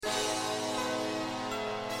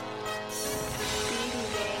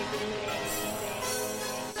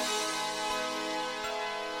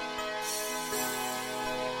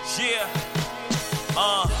Yeah,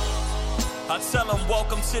 I tell them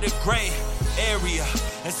welcome to the gray area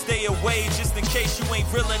and stay away just in case you ain't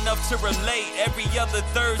real enough to relate. Every other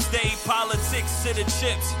Thursday, politics to the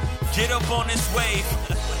chips. Get up on this wave.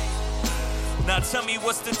 Now tell me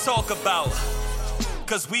what's to talk about,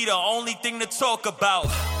 cause we the only thing to talk about.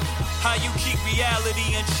 How you keep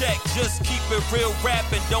reality in check, just keep it real rap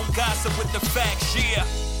and don't gossip with the facts, yeah.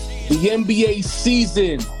 The NBA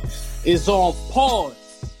season is on pause.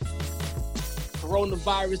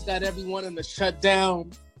 Coronavirus got everyone in the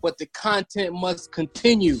shutdown, but the content must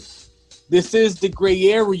continue. This is The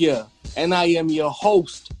Gray Area, and I am your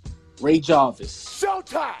host, Ray Jarvis.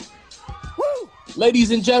 Showtime! Woo!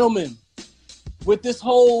 Ladies and gentlemen, with this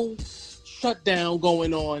whole shutdown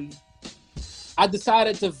going on, I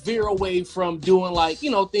decided to veer away from doing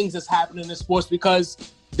things that's happening in sports because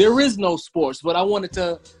there is no sports, but I wanted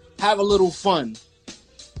to have a little fun.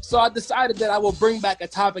 So I decided that I will bring back a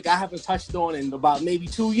topic I haven't touched on in about maybe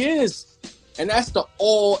 2 years, and that's the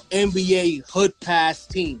All-NBA Hood Pass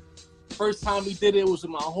team. First time we did it was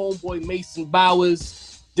with my homeboy Mason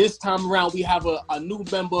Bowers. This time around, we have a new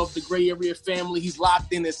member of the Gray Area family. He's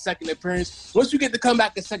locked in his second appearance. Once you get to come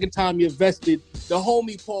back a second time, you're vested. The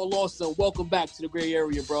homie Paul Lawson, welcome back to the Gray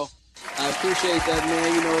Area, bro. I appreciate that,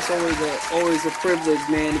 man. You know, it's always a privilege,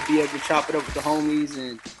 man, to be able to chop it up with the homies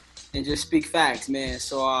and just speak facts, man.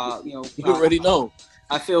 So, you already know.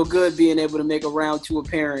 I feel good being able to make a round 2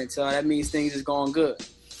 appearance. That means things is going good.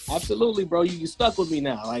 Absolutely, bro. You stuck with me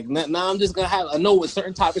now. Now I'm just going to I know when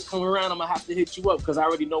certain topics come around, I'm going to have to hit you up because I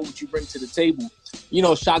already know what you bring to the table.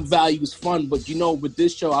 Shock value is fun, but, with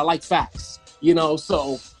this show, I like facts,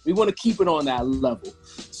 so we want to keep it on that level.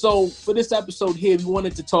 So for this episode here, we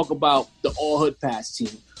wanted to talk about the All Hood Pass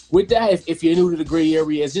team. With that, if you're new to the Gray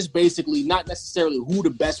Area, it's just basically not necessarily who the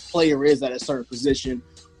best player is at a certain position,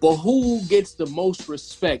 but who gets the most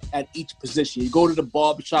respect at each position. You go to the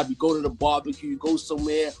barbershop, you go to the barbecue, you go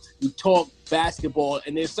somewhere, you talk basketball,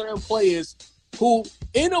 and there's certain players who,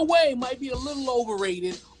 in a way, might be a little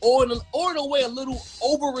overrated or in a way a little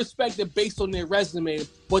over-respected based on their resume,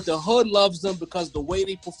 but the hood loves them because the way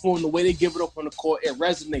they perform, the way they give it up on the court, it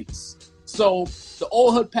resonates. So the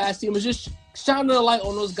All Hood Pass team is just shining a light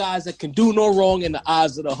on those guys that can do no wrong in the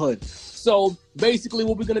eyes of the hood. So basically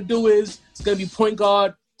what we're going to do is it's going to be point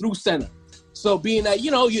guard through center. So being that,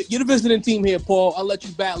 you're the visiting team here, Paul, I'll let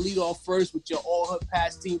you lead off first with your All Hood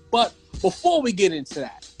Pass team. But before we get into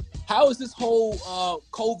that, how is this whole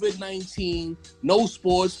COVID-19, no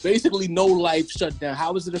sports, basically no life shutdown,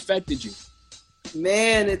 how has it affected you?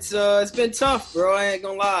 Man, it's been tough, bro. I ain't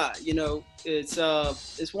gonna lie.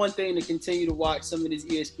 It's one thing to continue to watch some of these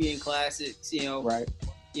ESPN classics, right?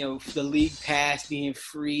 The league pass being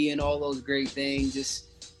free and all those great things.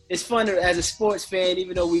 It's fun as a sports fan,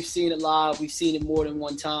 even though we've seen it live, we've seen it more than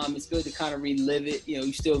one time. It's good to kind of relive it.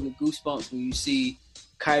 You still get goosebumps when you see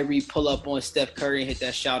Kyrie pull up on Steph Curry and hit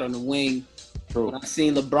that shot on the wing. True. When I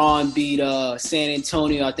seen LeBron beat San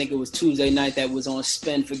Antonio, I think it was Tuesday night, that was on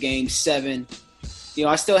spin for Game 7.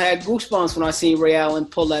 I still had goosebumps when I seen Ray Allen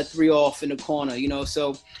pull that 3 off in the corner,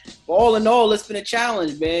 So, all in all, it's been a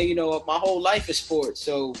challenge, man. My whole life is sports.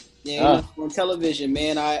 So, on television,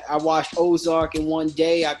 man, I watched Ozark in one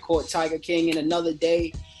day. I caught Tiger King in another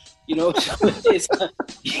day. It's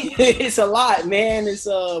a lot, man. It's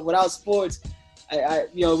without sports,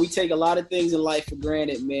 we take a lot of things in life for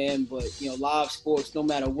granted, man. But live sports, no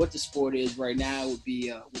matter what the sport is right now, would be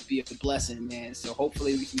a blessing, man. So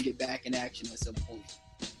hopefully we can get back in action at some point.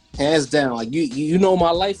 Hands down, you know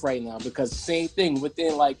my life right now because same thing.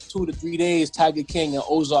 Within 2 to 3 days, Tiger King and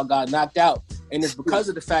Ozark got knocked out, and it's because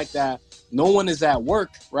of the fact that no one is at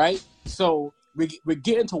work, right? So we're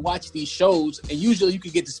getting to watch these shows, and usually you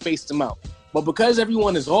can get to space them out, but because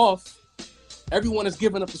everyone is off. Everyone is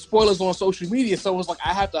giving up the spoilers on social media, so it's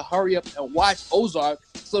I have to hurry up and watch Ozark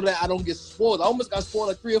so that I don't get spoiled. I almost got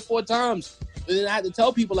spoiled 3 or 4 times. And then I had to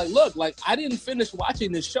tell people, look, I didn't finish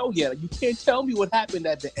watching this show yet. You can't tell me what happened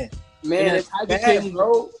at the end. Man, it's bad,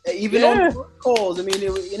 bro. Even on the work calls. I mean,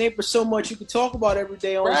 it ain't for so much you could talk about every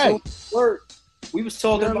day on work. We was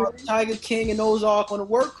talking about Tiger King and Ozark on the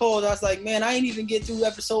work calls. I was like, man, I ain't even get through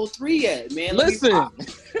episode 3 yet, man. Listen.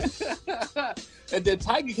 And then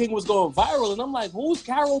Tiger King was going viral, and I'm like, who's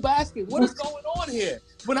Carol Baskin? What is going on here?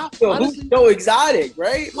 Who's so exotic,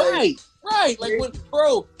 right? Right.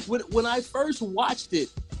 When I first watched it,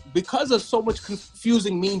 because of so much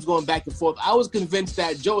confusing memes going back and forth, I was convinced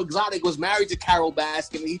that Joe Exotic was married to Carol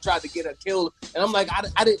Baskin and he tried to get her killed. And I'm like,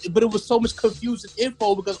 I didn't, but it was so much confusing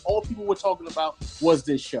info because all people were talking about was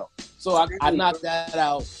this show. So I knocked that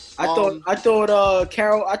out. I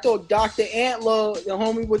thought Dr. Antler, the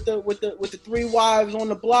homie with the 3 wives on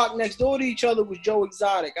the block next door to each other, was Joe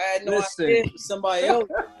Exotic. I had no idea it was somebody else.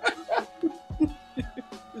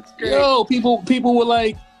 Yo, people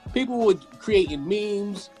were creating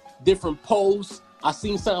memes, different posts. I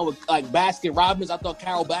seen something with like Baskin Robbins. I thought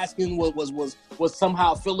Carol Baskin was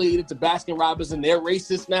somehow affiliated to Baskin Robbins, and they're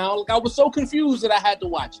racist now. Like, I was so confused that I had to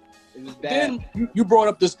watch it. It was bad. Then you brought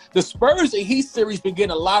up the Spurs and Heat series been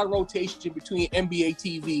getting a lot of rotation between NBA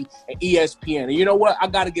TV and ESPN. And you know what? I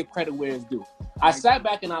got to give credit where it's due. I sat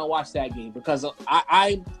back and I watched that game because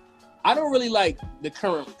I don't really like the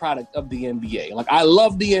current product of the NBA. Like, I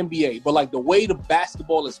love the NBA, but like the way the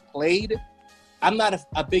basketball is played, I'm not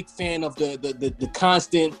a big fan of the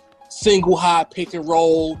constant single high pick and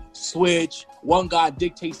roll switch. One guy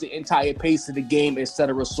dictates the entire pace of the game,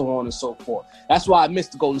 etc., so on and so forth. That's why I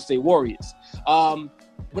missed the Golden State Warriors.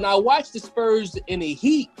 When I watched the Spurs and the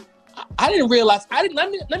Heat, I didn't realize.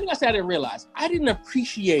 Let me not say I didn't realize. I didn't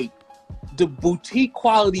appreciate the boutique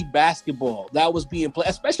quality basketball that was being played,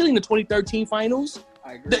 especially in the 2013 finals.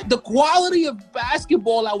 I agree. The quality of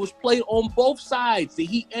basketball that was played on both sides, the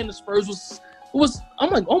Heat and the Spurs, was I'm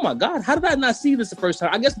like, oh my God, how did I not see this the first time?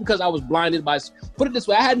 I guess because I was blinded by. Put it this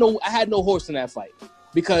way, I had no horse in that fight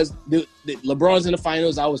because the LeBron's in the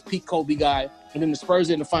finals. I was peak Kobe guy, and then the Spurs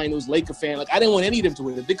in the finals, Laker fan. Like, I didn't want any of them to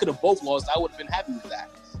win. If they could have both lost, I would have been happy with that.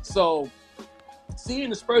 So seeing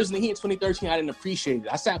the Spurs and the Heat in 2013, I didn't appreciate it.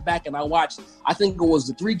 I sat back and I watched. I think it was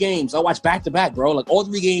the 3 games I watched back to back, bro. Like all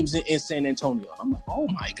 3 games in San Antonio. I'm like, oh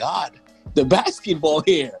my God, the basketball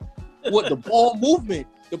here, what the ball movement.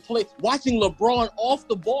 The play, watching LeBron off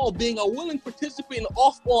the ball, being a willing participant in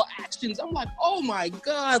off-ball actions. I'm like, oh my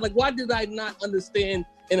God! Like, why did I not understand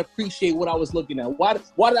and appreciate what I was looking at? Why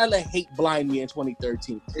did I let hate blind me in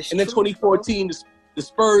 2013? And then 2014, the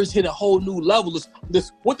Spurs hit a whole new level.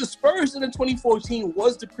 What the Spurs did in 2014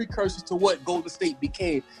 was the precursor to what Golden State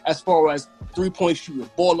became, as far as 3-point shooting,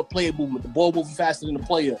 ball-to-player movement, the ball moving faster than the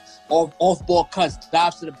player, off-ball cuts,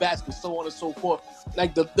 dives to the basket, so on and so forth.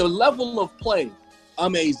 Like the level of play.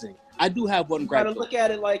 Amazing. I do have one gripe. You gotta look at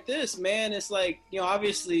it like this, man. It's like,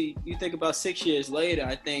 obviously you think about 6 years later,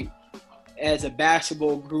 I think as a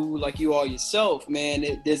basketball guru like you are yourself,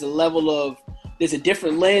 man, there's a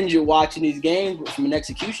different lens you're watching these games from an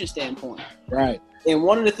execution standpoint. Right. And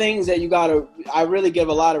one of the things that I really give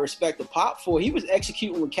a lot of respect to Pop for, he was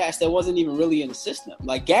executing with cats that wasn't even really in the system.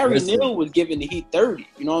 Like Gary Neal was giving the Heat 30.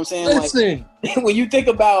 You know what I'm saying? Listen. Like, when you think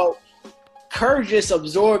about Kerr just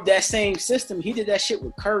absorbed that same system. He did that shit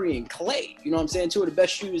with Curry and Clay. You know what I'm saying? 2 of the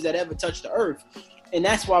best shooters that ever touched the earth. And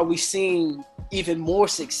that's why we've seen even more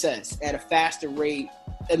success at a faster rate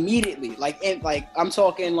immediately. Like I'm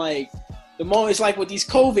talking like the moment, it's like with these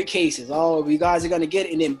COVID cases. Oh, you guys are going to get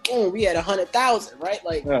it. And then boom, we had 100,000, right?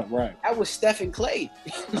 Like, yeah, right. That was Steph and Clay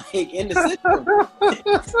like in the system.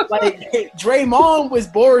 Like Draymond was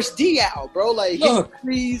Boris Diaw, bro. Like his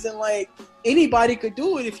threes and like, anybody could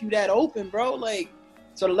do it if you that open, bro. Like,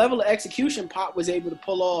 so the level of execution Pop was able to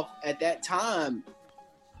pull off at that time,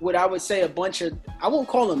 what I would say a bunch of, I won't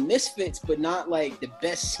call them misfits, but not like the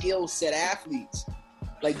best skill set athletes.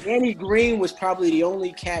 Like Danny Green was probably the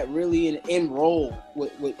only cat really in role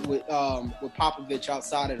with Popovich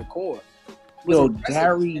outside of the court. Yo,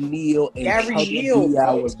 Gary Neal and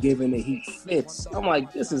Diaw was giving the Heat fits. I'm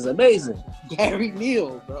like, this is amazing. Gary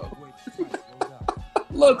Neal, bro.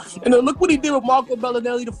 Look what he did with Marco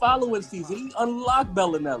Bellinelli the following season. He unlocked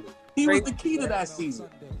Bellinelli. He was the key to that season.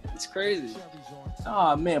 It's crazy.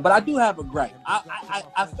 Oh man, but I do have a gripe.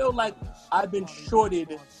 I feel like I've been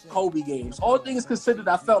shorted Kobe games. All things considered,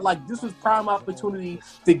 I felt like this was prime opportunity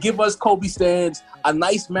to give us Kobe stands a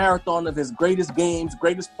nice marathon of his greatest games,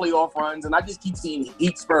 greatest playoff runs, and I just keep seeing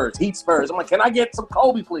Heat Spurs. I'm like, can I get some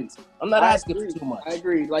Kobe, please? I'm not asking for too much. I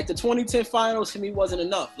agree. Like the 2010 finals for me wasn't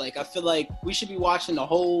enough. Like I feel like we should be watching the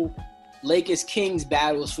whole Lakers Kings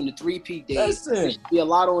battles from the 3-peat days. There should be a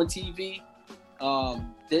lot on TV.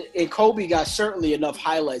 And Kobe got certainly enough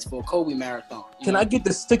highlights for a Kobe marathon. Can I get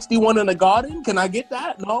the 61 in the Garden? Can I get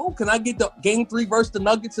that? No. Can I get the Game 3 versus the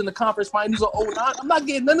Nuggets in the Conference Finals of 2009? I'm not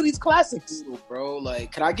getting none of these classics. Bro,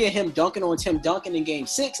 like, can I get him dunking on Tim Duncan in Game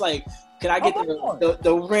 6? Like, can I get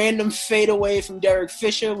the random fadeaway from Derek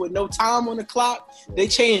Fisher with no time on the clock? They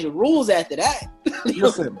changed the rules after that.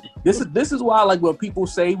 Listen, this is why, like, when people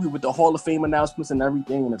say we with the Hall of Fame announcements and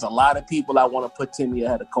everything, and there's a lot of people that want to put Timmy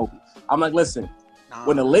ahead of Kobe. I'm like, listen.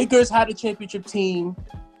 When the Lakers had a championship team,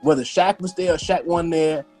 whether Shaq was there or Shaq won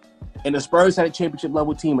there, and the Spurs had a championship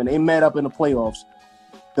level team and they met up in the playoffs,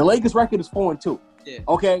 the Lakers record is 4-2. Yeah.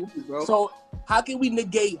 Okay? Bro. So How can we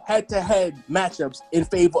negate head-to-head matchups in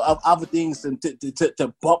favor of other things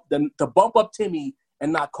to bump up Timmy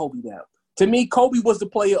and not Kobe down? To me, Kobe was the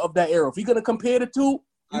player of that era. If you're gonna compare the two,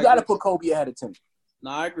 you got to put Kobe ahead of Timmy.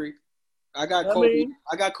 No, I agree. I got Kobe.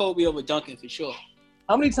 I got Kobe over Duncan for sure.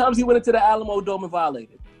 How many times he went into the Alamo Dome and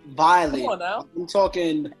violated? Violated. Come on now. I'm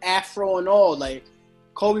talking afro and all. Like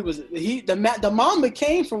Kobe was the Mamba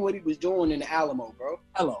came from what he was doing in the Alamo, bro.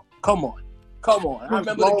 Hello, come on. I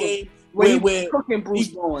remember the game where cooking Bruce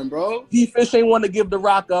Bowen, bro. He Fish ain't want to give the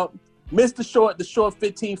rock up. Missed the short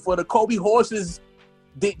 15 for the Kobe horses.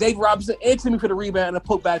 Dave Robinson and Timmy for the rebound and a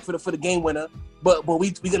putback for the game winner. But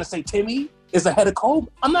we gonna say Timmy is ahead of Kobe?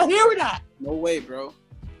 I'm not hearing that. No way, bro.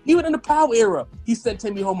 Even in the Powell era, he sent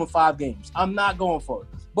Timmy home in 5 games. I'm not going for it.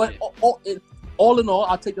 But all in all,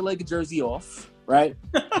 I'll take the Lakers jersey off. Right?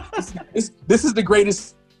 This is the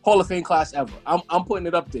greatest Hall of Fame class ever. I'm putting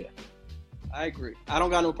it up there. I agree. I don't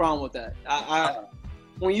got no problem with that.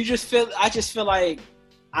 When you just feel, I just feel like,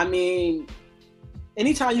 I mean,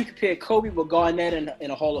 anytime you compare Kobe with Garnett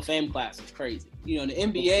in a Hall of Fame class, it's crazy. You know,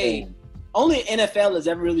 in the NBA, only NFL has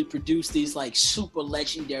ever really produced these like super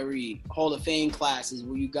legendary Hall of Fame classes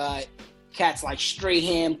where you got cats like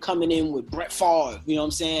Strahan coming in with Brett Favre, you know what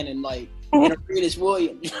I'm saying, and like Arenas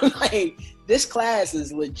Williams. Like this class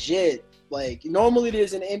is legit. Like normally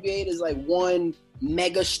there's in the NBA, there's like one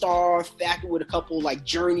mega star factor with a couple like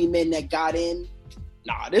journeymen that got in.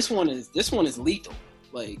 Nah, this one is lethal.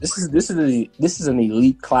 Like this is an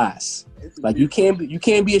elite class. Like you can't be a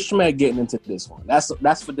schmeg getting into this one.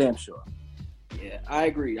 That's for damn sure. Yeah, I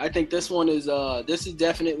agree. I think this one is at the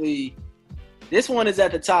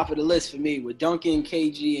top of the list for me with Duncan,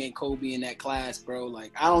 KG, and Kobe in that class, bro.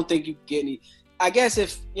 Like I don't think you can get any. I guess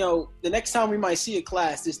if, you know, the next time we might see a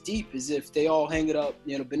class this deep is if they all hang it up,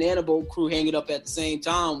 you know, Banana Boat crew hang it up at the same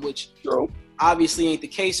time, which obviously ain't the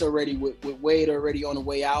case already with Wade already on the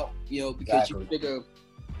way out, you know, because you figure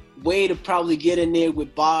Wade to probably get in there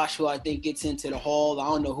with Bosh, who I think gets into the Hall. I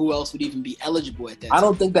don't know who else would even be eligible at that time. I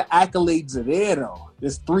don't think the accolades are there, though.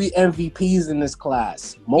 There's 3 MVPs in this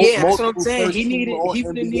class. That's what I'm saying.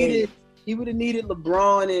 He would have needed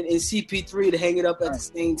LeBron and CP3 to hang it up at the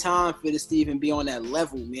same time for this to even be on that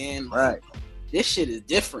level, man. Like, right. This shit is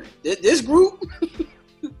different. This group.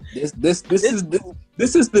 This is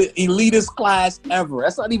the elitist class ever.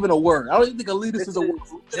 That's not even a word. I don't even think elitist is a word.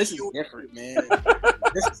 This is different, man.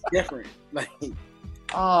 This is different. Like,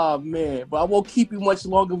 oh man, but I won't keep you much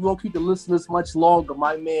longer. We won't keep the listeners much longer.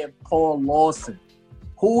 My man Paul Lawson,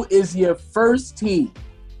 who is your first team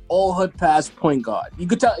all-hood pass point guard? You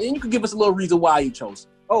could tell, and you could give us a little reason why you chose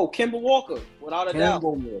him. Oh, Kemba Walker, without a doubt.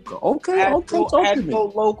 Kemba Walker. Okay. Talk to me.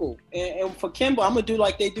 Local. And for Kemba, I'm going to do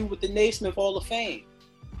like they do with the Naismith Hall of Fame.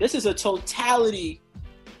 This is a totality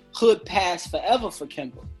hood pass forever for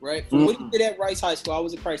Kemba, right? From what he did at Rice High School, I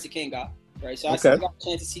was a Christ the King guy, right? So I still got a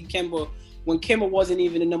chance to see Kemba when Kemba wasn't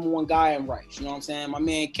even the number 1 guy in Rice. You know what I'm saying? My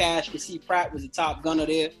man Cash, C. Pratt was the top gunner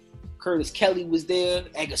there. Curtis Kelly was there.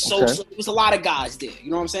 Edgar Sosa. There was a lot of guys there. You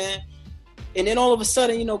know what I'm saying? And then all of a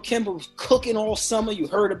sudden, you know, Kemba was cooking all summer. You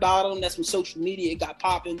heard about him. That's when social media got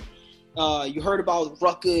popping. You heard about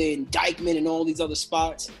Rucker and Dykeman and all these other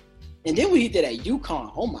spots. And then when he did at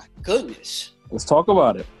UConn, oh my goodness. Let's talk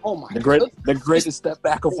about it. Oh my goodness. The greatest step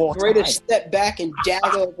back of all time. The greatest step back and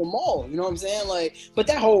dagger of them all. You know what I'm saying? Like, but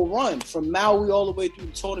that whole run from Maui all the way through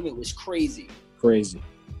the tournament was crazy. Crazy.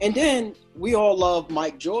 And then we all love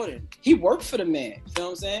Mike Jordan. He worked for the man. You know what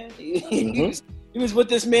I'm saying? He was with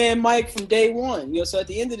this man, Mike, from day one. You know, so at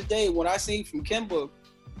the end of the day, what I see from Kemba,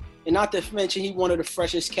 and not to mention he one of the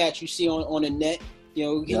freshest cats you see on the net. You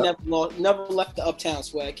know, he never left the Uptown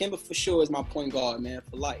swag. Kemba for sure is my point guard, man,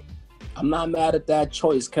 for life. I'm not mad at that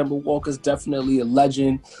choice. Kemba Walker's definitely a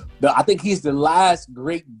legend. I think he's the last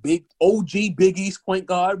great big OG Big East point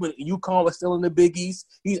guard when UConn was still in the Big East.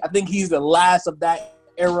 I think he's the last of that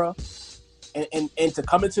era, and to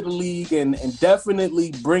come into the league and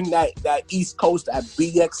definitely bring that East Coast, that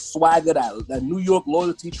BX swagger, that New York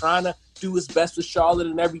loyalty, trying to do his best for Charlotte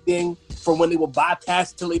and everything from when they were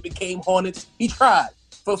bypassed till they became Hornets. He tried.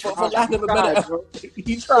 For lack of a better,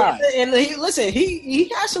 he tried. And he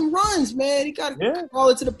got some runs, man. He got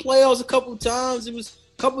called into the playoffs a couple times. It was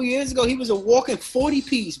a couple years ago. He was a walking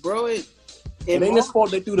 40-piece, bro. It ain't his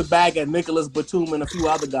fault they threw the bag at Nicholas Batum and a few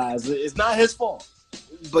other guys. It's not his fault.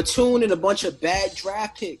 Batum and a bunch of bad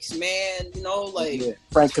draft picks, man. You know, like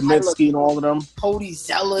Frank Kaminsky and all of them. Cody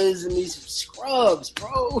Zellas and these scrubs,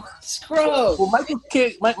 bro. Scrubs. Well,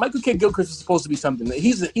 Michael Kidd Gilchrist is supposed to be something.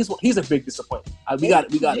 He's a big disappointment. We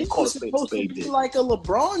got to call it spade. He's like a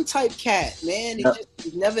LeBron type cat, man.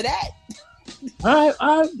 He's never that. All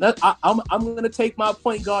right. I'm gonna take my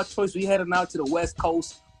point guard choice. We heading out to the West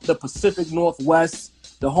Coast, the Pacific Northwest.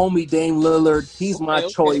 The homie Dame Lillard. He's my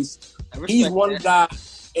choice. He's one guy,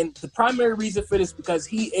 and the primary reason for this because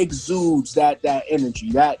he exudes that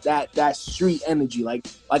energy, that street energy. Like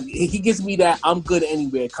he gives me that I'm good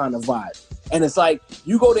anywhere kind of vibe. And it's like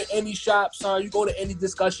you go to any shop, son, you go to any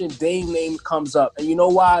discussion, Dame name comes up, and you know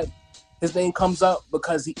why his name comes up?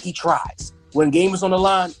 Because he tries. When game is on the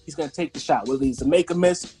line, he's gonna take the shot. Whether he's to make a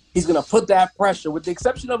miss, he's gonna put that pressure. With the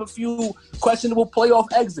exception of a few questionable playoff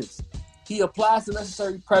exits, he applies the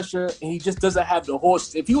necessary pressure, and he just doesn't have the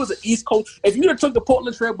horse. If he was an East Coast, if you took the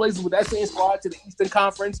Portland Trail Blazers with that same squad to the Eastern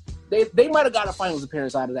Conference, they might have got a finals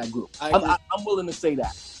appearance out of that group. I'm willing to say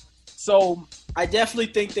that. So I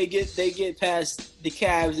definitely think they get past the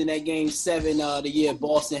Cavs in that Game 7 the year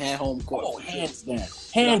Boston had home court. Oh, hands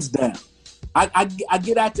down. I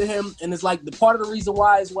get at to him, and it's like the part of the reason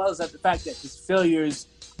why as well is that the fact that his failures,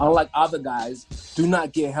 unlike other guys, do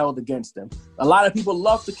not get held against them. A lot of people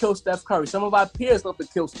love to kill Steph Curry. Some of our peers love to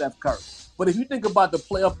kill Steph Curry. But if you think about the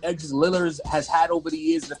playoff exits Lillard has had over the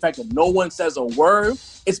years, and the fact that no one says a word,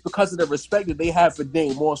 it's because of the respect that they have for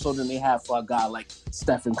Dame more so than they have for a guy like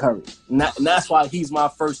Stephen Curry. And that's why he's my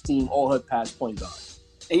first team all-hood pass point guard.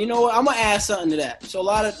 And you know what? I'm gonna add something to that. So a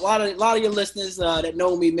lot of your listeners that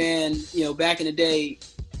know me, man, you know, back in the day,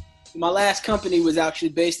 my last company was actually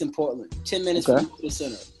based in Portland, 10 minutes from the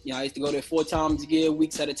center. You know, I used to go there 4 times a year,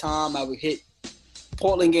 weeks at a time. I would hit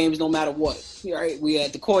Portland games no matter what. Right? We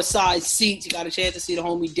had the courtside seats. You got a chance to see the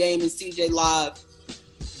homie Dame and CJ live.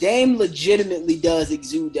 Dame legitimately does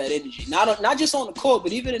exude that energy, not just on the court,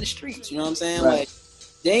 but even in the streets. You know what I'm saying? Right. Like,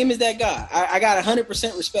 Dame is that guy. I got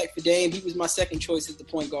 100% respect for Dame. He was my second choice at the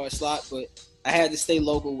point guard slot, but I had to stay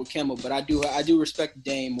local with Kemba. But I do respect the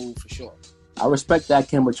Dame move for sure. I respect that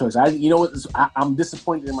Kemba choice. You know what? I'm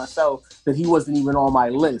disappointed in myself that he wasn't even on my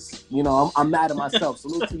list. You know, I'm mad at myself.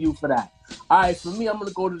 Salute to you for that. All right, for me, I'm going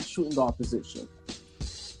to go to the shooting guard position.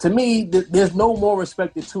 To me, there's no more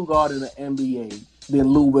respected two guard in the NBA than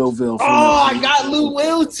Lou Willville. I got Lou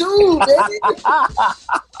Will too, baby.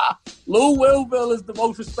 Lou Willville is the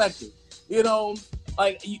most respected. You know,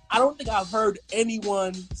 like I don't think I've heard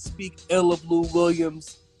anyone speak ill of Lou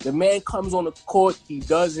Williams. The man comes on the court, he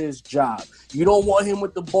does his job. You don't want him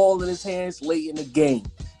with the ball in his hands late in the game.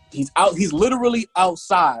 He's out. He's literally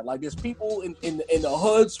outside. Like there's people in the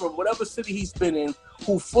hoods from whatever city he's been in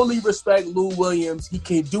who fully respect Lou Williams. He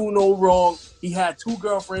can do no wrong. He had 2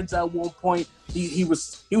 girlfriends at one point. He's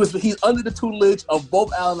under the tutelage of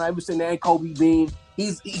both Allen Iverson and Kobe Bean.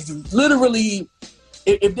 He's literally.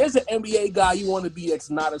 If there's an NBA guy you want to be that's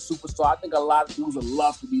not a superstar, I think a lot of dudes would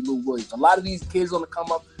love to be Lou Williams. A lot of these kids on the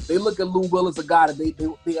come up, they look at Lou Williams as a guy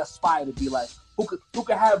that they aspire to be like, who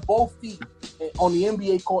could have both feet on the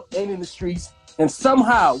NBA court and in the streets, and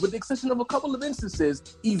somehow, with the exception of a couple of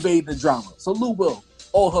instances, evade the drama. So Lou Will,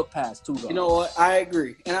 all her pass too. You know what? I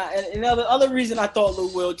agree. And the other reason I thought Lou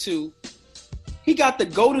Will too, he got to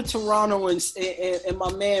go to Toronto and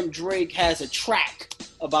my man Drake has a track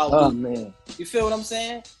about Lou. Man. You feel what I'm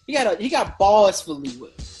saying? He got bars for Lou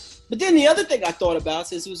Will. But then the other thing I thought about,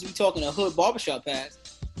 since we talking a hood barbershop pass,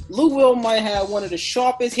 Lou Will might have one of the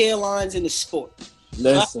sharpest hairlines in the sport.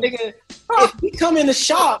 Listen. I figure if he come in the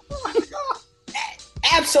shop,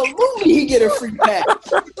 absolutely he get a free pass.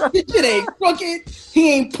 This shit ain't crooked.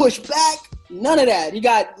 He ain't pushed back. None of that. He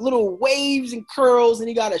got little waves and curls, and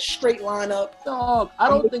he got a straight lineup. Dog, I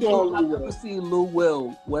don't think I've ever seen Lou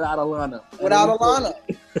Will without a lineup.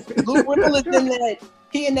 Lou Will is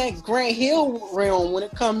in that Grant Hill realm when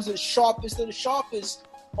it comes to sharpest of the sharpest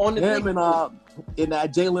on the him in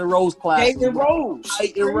that Jalen Rose class. Jalen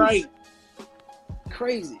Rose. You're right.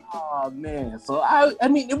 Crazy. Oh man. So I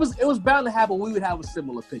mean it was bound to happen. We would have a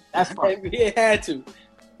similar pick. That's fine. It had to.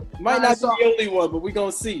 Might not be the only one, but we're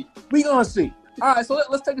going to see. We're going to see. All right, so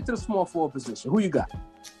let's take it to the small forward position. Who you got?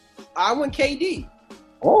 I went KD.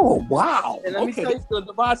 Oh, wow. And let me tell you, it's going to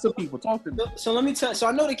divide some people. Talk to me. So let me tell you. So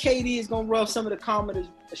I know the KD is going to rub some of the commenters'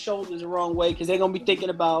 shoulders the wrong way because they're going to be thinking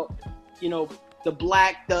about, you know,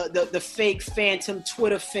 the fake phantom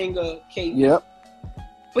Twitter finger KD. Yep.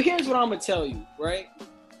 But here's what I'm going to tell you, right?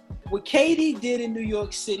 What KD did in New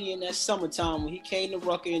York City in that summertime when he came to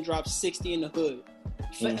Rucker and dropped 60 in the hood,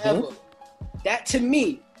 forever. That to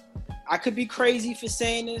me, I could be crazy for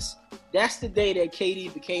saying this. That's the day that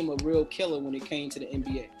KD became a real killer when it came to the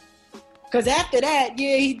NBA. Because after that,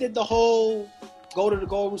 yeah, he did the whole go to the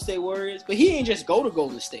Golden State Warriors, but he didn't just go to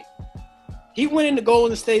Golden State. He went into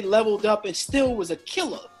Golden State, leveled up, and still was a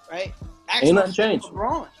killer, right? Actually, ain't nothing changed.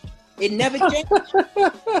 LeBron. It never changed.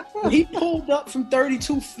 When he pulled up from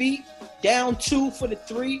 32 feet, down 2 for the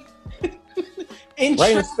 3, Right in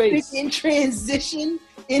his face. In transition,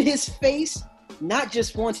 in his face. Not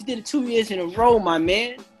just once. He did it 2 years in a row, my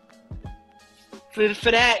man.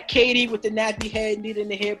 For that, KD with the nappy head needing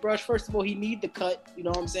the hairbrush. First of all, he need the cut. You know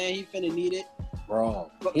what I'm saying? He finna need it.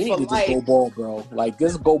 Bro, he need to just go bald, bro. Like,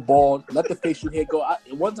 just go bald. Let the facial hair go.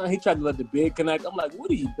 One time he tried to let the beard connect. I'm like,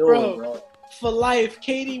 what are you doing, bro? For life,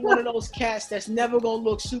 KD one of those cats that's never going to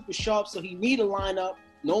look super sharp, so he need a lineup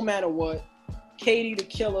no matter what. KD the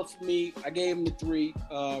killer for me. I gave him the 3.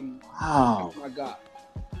 Wow. Oh, my God.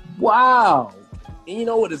 Wow. And you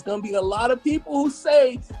know what? There's going to be a lot of people who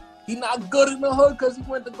say he's not good in the hood because he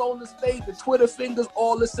went to Golden State, the Twitter fingers,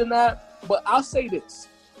 all this and that. But I'll say this.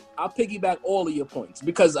 I'll piggyback all of your points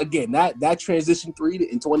because, again, that transition 3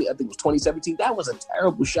 in 20, I think it was 2017, that was a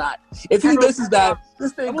terrible shot. If he misses that,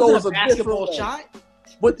 this thing goes a basketball shot.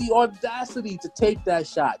 But the audacity to take that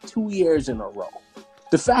shot 2 years in a row,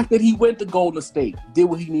 the fact that he went to Golden State, did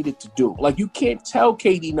what he needed to do. Like, you can't tell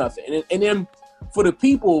KD nothing. And then for the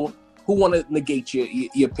people who want to negate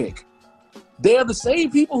your pick, they're the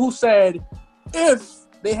same people who said if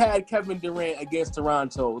they had Kevin Durant against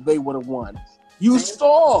Toronto, they would have won. You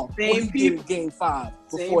saw what he did in Game 5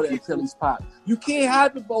 before the Achilles pop. You can't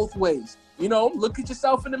have it both ways. You know, look at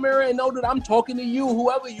yourself in the mirror and know that I'm talking to you,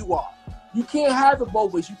 whoever you are. You can't have it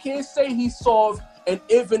both ways. You can't say he's soft and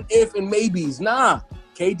if and maybes. Nah,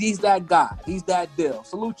 KD's that guy. He's that deal.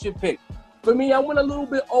 Salute your pick. For me, I went a little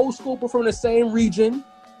bit old school, but from the same region.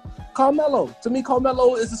 Carmelo. To me,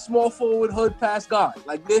 Carmelo is a small forward hood pass guy.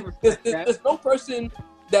 Like, there's no person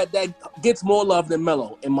that gets more love than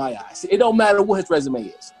Melo in my eyes. It don't matter what his resume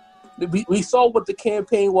is. We saw what the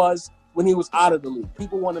campaign was when he was out of the league.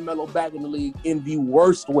 People wanted Melo back in the league in the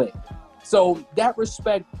worst way. So that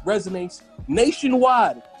respect resonates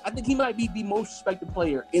nationwide. I think he might be the most respected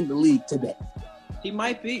player in the league today. He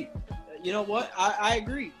might be. You know what? I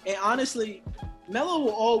agree. And honestly, Melo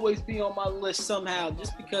will always be on my list somehow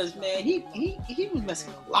just because, man, he was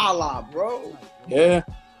messing with Lala, bro. Yeah.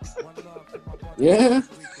 Yeah.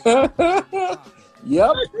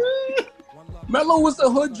 Yep. Melo was the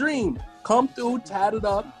hood dream. Come through, tatted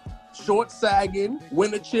up, short sagging,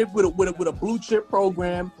 win a chip with a blue chip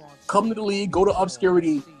program, come to the league, go to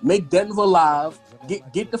obscurity, make Denver live,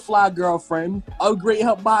 get the fly girlfriend, upgrade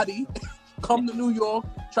her body, come to New York,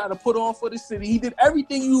 try to put on for the city. He did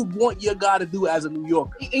everything you want your guy to do as a New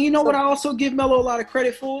Yorker. And you know what I also give Melo a lot of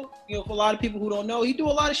credit for? You know, for a lot of people who don't know, he do a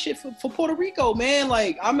lot of shit for Puerto Rico, man.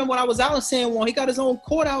 Like, I remember when I was out in San Juan, he got his own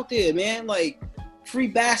court out there, man. Like, free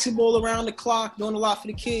basketball around the clock, doing a lot for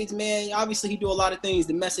the kids, man. Obviously, he do a lot of things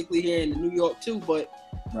domestically here in New York, too. But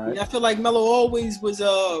right. I feel like Melo always was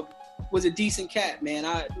a decent cat, man.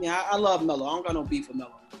 I love Melo. I don't got no beef with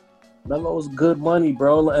Melo. Melo's good money,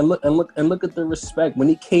 bro. And look at the respect. When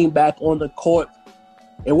he came back on the court,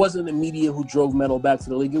 it wasn't the media who drove Melo back to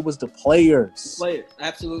the league. It was the players. The players,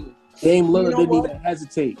 absolutely. Dame Lillard didn't even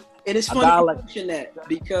hesitate. And it's funny you mention that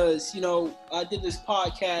because, you know, I did this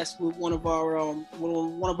podcast with one of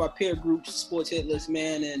our peer groups, Sports Hit List,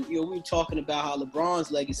 man, and you know, we were talking about how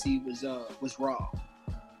LeBron's legacy was raw.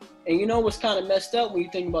 And you know what's kind of messed up when you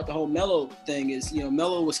think about the whole Melo thing is, you know,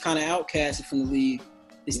 Melo was kind of outcasted from the league.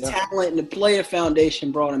 His talent and the player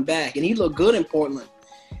foundation brought him back, and he looked good in Portland.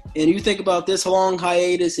 And you think about this long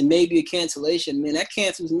hiatus and maybe a cancellation, man, that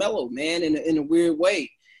cancels Melo, man, in a weird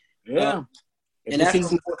way. Yeah. If the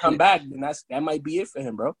season will come back, then that might be it for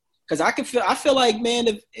him, bro. Because I feel like, man,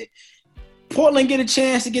 if Portland get a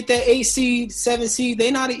chance to get that 8 seed, 7 seed,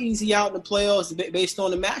 they're not an easy out in the playoffs based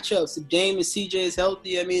on the matchups. If Dame and CJ is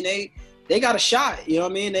healthy, I mean, they got a shot. You know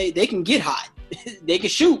what I mean? They can get hot. They can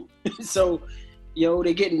shoot. So, you know,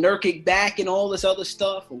 they're getting Nurkic back and all this other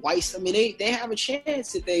stuff. Weiss, I mean, they have a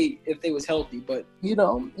chance if they was healthy. But you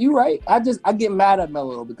know, you're right. I get mad at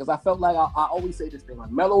Melo because I felt like I always say this thing.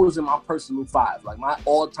 Like, Melo is in my personal 5, like my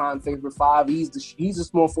all-time favorite 5. He's the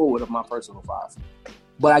small forward of my personal 5.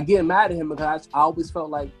 But I get mad at him because I always felt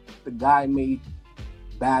like the guy made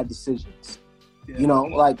bad decisions. Yeah. You know,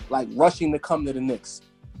 like rushing to come to the Knicks.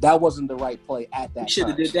 That wasn't the right play at that time. He should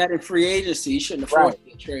have did that in free agency. He shouldn't have forced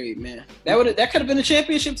the trade, man. That could have been a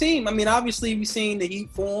championship team. I mean, obviously, we've seen the Heat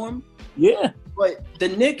form. Yeah. But the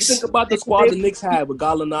Knicks... You think about the squad the Knicks had with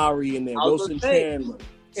Gallinari and then Wilson Chandler.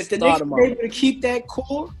 If the Knicks were able to keep that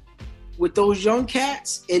core with those young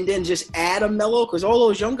cats and then just add a Melo, because all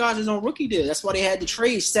those young guys is on rookie deal. That's why they had to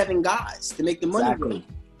trade 7 guys to make the money work.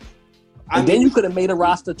 And then you could have made a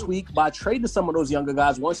roster tweak by trading some of those younger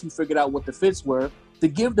guys once you figured out what the fits were to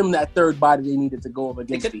give them that third body they needed to go up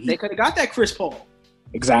against the Heat. They could have got that Chris Paul.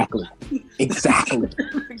 Exactly.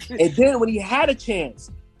 And then when he had a chance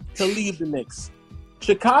to leave the Knicks,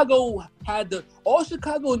 Chicago all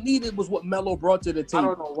Chicago needed was what Melo brought to the I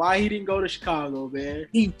table. don't know why he didn't go to Chicago, man.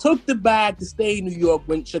 He took the bag to stay in New York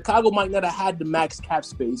when Chicago might not have had the max cap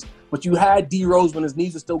space, but you had D Rose when his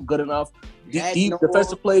knees are still good enough. Deep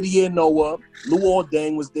defensive player of the year, Noah. Luol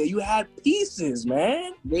Deng was there. You had pieces,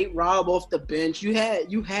 man. Nate Robb off the bench. You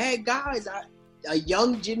had guys. A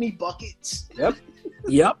young Jimmy Buckets.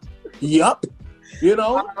 Yep. You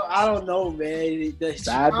know, I don't know, man. The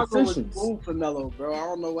Chicago was moved for Melo, bro. I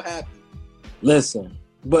don't know what happened. Listen,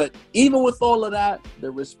 but even with all of that,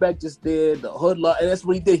 the respect is there, the hood love, and that's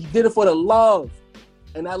what he did. He did it for the love,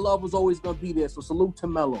 and that love was always going to be there. So salute to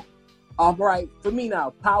Melo. All right, for me now,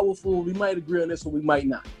 power forward. We might agree on this, or we might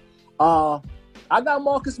not. I got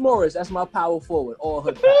Marcus Morris. That's my power forward. All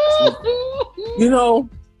hood pass. You know,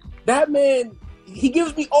 that man. He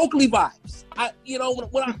gives me Oakley vibes.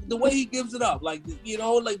 The way he gives it up,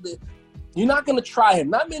 you're not gonna try him.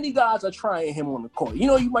 Not many guys are trying him on the court. You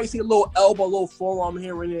know, you might see a little elbow, a little forearm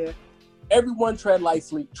here and there. Everyone treads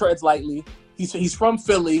lightly. He's from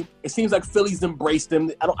Philly. It seems like Philly's embraced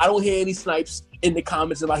him. I don't hear any snipes in the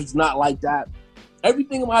comments about he's not like that.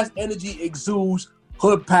 Everything about his energy exudes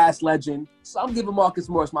hood pass legend. So I'm giving Marcus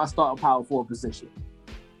Morris my starting power forward position.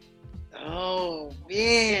 Oh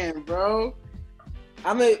man, bro.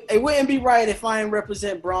 It wouldn't be right if I didn't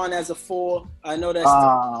represent Bron as a 4. I know that's.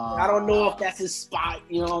 I don't know if that's his spot.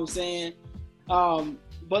 You know what I'm saying?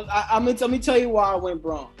 But let me tell you why I went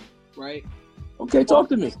Bron. Right? Okay, talk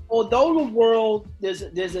to me. Although the world there's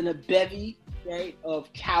a bevy, right,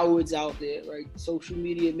 of cowards out there, right? Social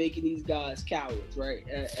media making these guys cowards, right?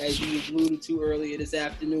 As you alluded to earlier this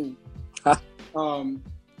afternoon.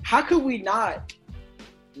 How could we not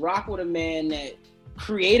rock with a man that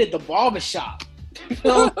created the barbershop?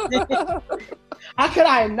 How could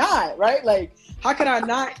I not, right? Like, how could I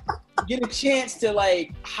not get a chance to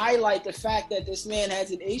highlight the fact that this man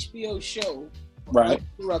has an HBO show, right,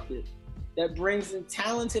 Interrupted, that brings in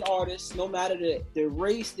talented artists, no matter the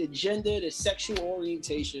race, the gender, the sexual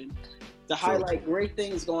orientation, to highlight great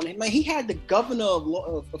things going on. Man, he had the governor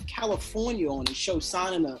of California on his show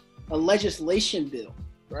signing a legislation bill,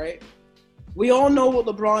 right? We all know what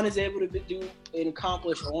LeBron is able to do and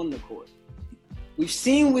accomplish on the court. We've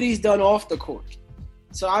seen what he's done off the court.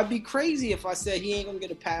 So I'd be crazy if I said he ain't going to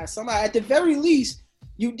get a pass. Somebody, at the very least,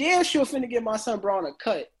 you damn sure finna give my son Bron a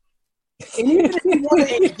cut. And even if you want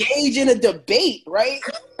to engage in a debate, right?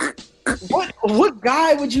 What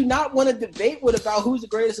guy would you not want to debate with about who's the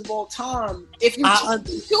greatest of all time if you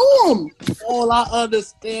do him? All I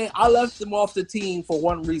understand, I left him off the team for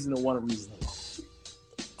one reason and one reason alone.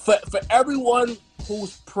 For everyone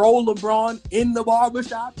who's pro LeBron in the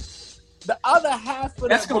barbershop, the other half of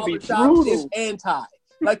that barbershop is anti.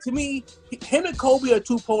 Like, to me, him and Kobe are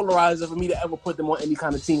too polarizing for me to ever put them on any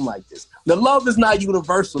kind of team like this. The love is not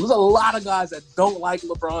universal. There's a lot of guys that don't like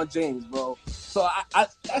LeBron James, bro. So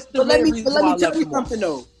that's the main reason why I left him. Let me tell you something,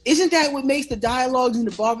 though. Isn't that what makes the dialogues in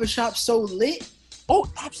the barbershop so lit? Oh,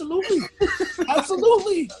 absolutely.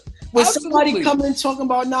 Absolutely. When somebody come in talking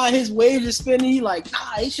about, his waves are spinning, he like,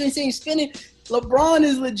 he shouldn't say spinning. LeBron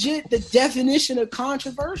is legit the definition of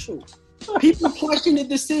controversial. People question the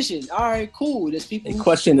decision. All right, cool. There's people. They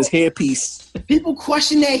question his hairpiece. People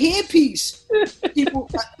question that hairpiece. People.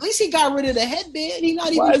 At least he got rid of the headband.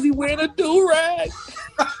 Why is he wearing a do-rag?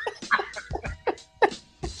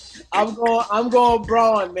 I'm going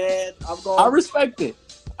Bron, man. I respect it.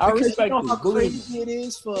 I respect it. How crazy it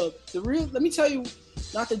is for the real. Let me tell you,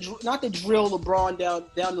 not to drill LeBron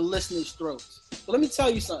down the listeners' throats. But let me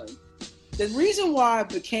tell you something. The reason why I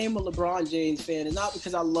became a LeBron James fan is not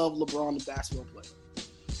because I love LeBron, the basketball player.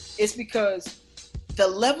 It's because the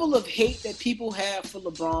level of hate that people have for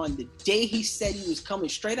LeBron the day he said he was coming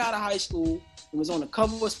straight out of high school and was on the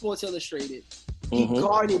cover of Sports Illustrated, he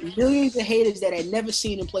guarded millions of haters that had never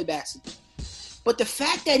seen him play basketball. But the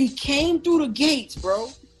fact that he came through the gates, bro,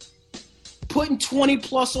 putting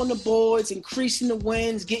 20-plus on the boards, increasing the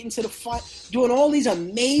wins, getting to the fight, doing all these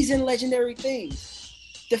amazing, legendary things,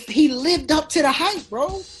 he lived up to the hype,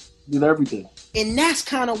 bro. Did everything. And that's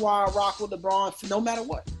kind of why I rock with LeBron no matter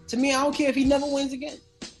what. To me, I don't care if he never wins again.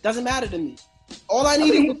 Doesn't matter to me. All I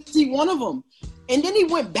needed was to see one of them. And then he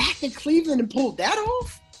went back to Cleveland and pulled that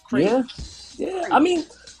off? Crazy. Yeah. I mean,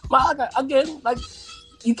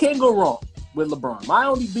 you can't go wrong with LeBron. My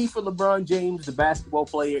only beef with LeBron James, the basketball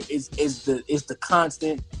player, is the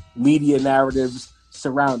constant media narratives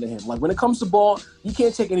surrounding him. Like, when it comes to ball, you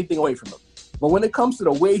can't take anything away from him. But when it comes to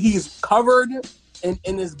the way he's covered and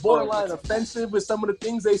is borderline offensive with some of the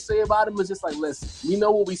things they say about him, it's just like, listen, we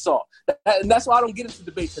know what we saw. And that's why I don't get into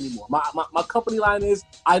debates anymore. My company line is,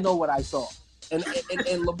 I know what I saw. And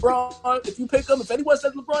LeBron, if you pick him, if anyone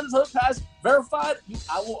says LeBron is hood pass verified,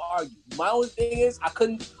 I will argue. My only thing is I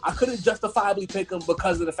couldn't justifiably pick him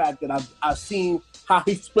because of the fact that I've seen how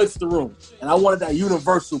he splits the room, and I wanted that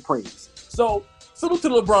universal praise. So salute to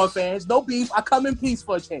the LeBron fans. No beef. I come in peace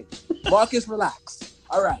for a change. Marcus, relax.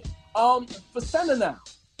 All right. For center now,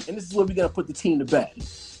 and this is where we're gonna put the team to bed.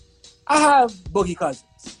 I have Boogie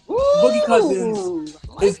Cousins. Ooh, Boogie Cousins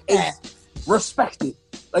is respected.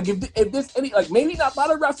 Like if there's any, like maybe not by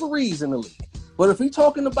the referees in the league, but if we're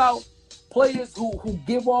talking about players who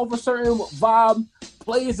give off a certain vibe,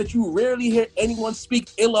 players that you rarely hear anyone speak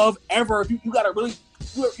ill of ever, you gotta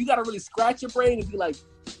really scratch your brain and be like,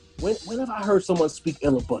 when have I heard someone speak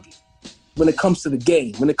ill of Boogie? When it comes to the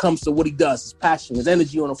game, when it comes to what he does, his passion, his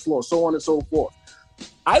energy on the floor, so on and so forth.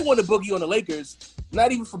 I wanted Boogie on the Lakers,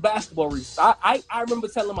 not even for basketball reasons. I remember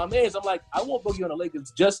telling my mans, I'm like, I want Boogie on the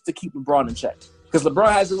Lakers just to keep LeBron in check. Because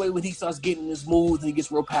LeBron has a way when he starts getting in his moods and he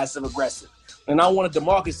gets real passive-aggressive. And I wanted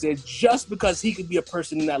DeMarcus there just because he could be a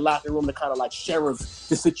person in that locker room to kind of like sheriff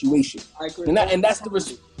the situation. I agree. And that's the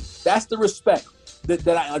respect that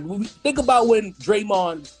I think about when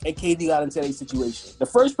Draymond and KD got into a situation. The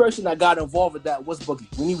first person that got involved with that was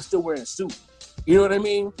Boogie when he was still wearing a suit. You know what I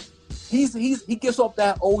mean? He gives off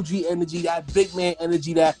that OG energy, that big man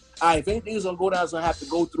energy that, all right, if anything is going to go down, it's going to have to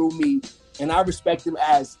go through me. And I respect him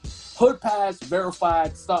as hood pass,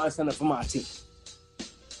 verified starting center for my team.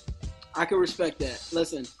 I can respect that.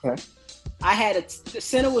 Listen, okay. The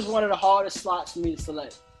center was one of the hardest slots for me to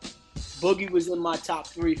select. Boogie was in my top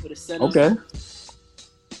 3 for the center. Okay.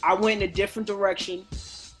 I went in a different direction.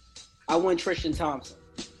 I went Tristan Thompson.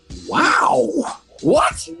 Wow.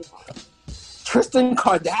 What? Tristan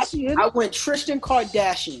Kardashian? I went Tristan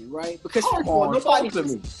Kardashian, right? Because first of all, nobody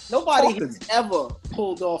has ever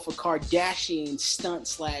pulled off a Kardashian stunt /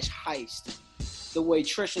 heist the way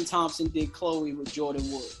Tristan Thompson did Chloe with Jordan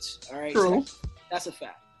Woods. All right, true. So that's a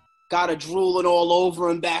fact. Got her drooling all over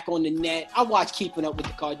him back on the net. I watched Keeping Up with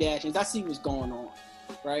the Kardashians. I see what's going on,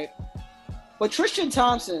 right? But Tristan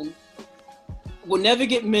Thompson will never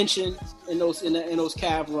get mentioned in those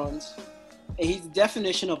Cavs runs, and he's the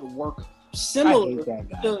definition of a worker. Similar. I hate that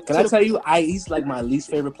guy. Can I tell you, he's like my least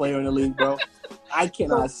favorite player in the league, bro. I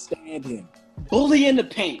cannot stand him. Bully in the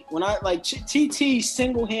paint. When TT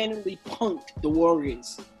single-handedly punked the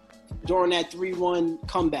Warriors during that 3-1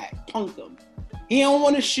 comeback. Punked them. He don't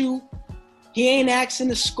want to shoot. He ain't asking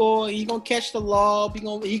to score. He gonna catch the lob.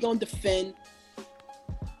 He gonna defend.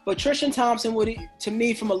 But Tristan Thompson, to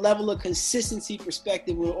me, from a level of consistency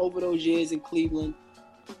perspective, over those years in Cleveland,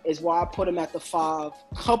 is why I put him at the 5,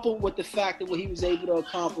 coupled with the fact that what he was able to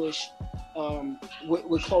accomplish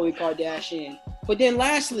with Khloe Kardashian. But then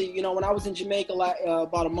lastly, when I was in Jamaica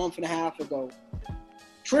about a month and a half ago,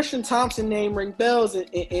 Tristan Thompson name ring bells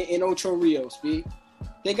in Ocho Rios, B.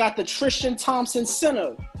 They got the Tristan Thompson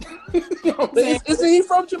Center. Isn't he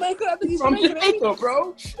from Jamaica? I think he's from Jamaica,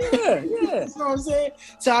 bro. Yeah. You know what I'm saying?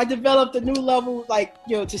 So I developed a new level,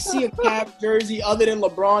 to see a Cavs jersey other than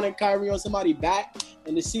LeBron and Kyrie on somebody's back,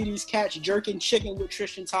 and to see these cats jerking chicken with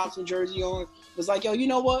Tristan Thompson jersey on, was like, yo, you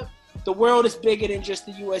know what? The world is bigger than just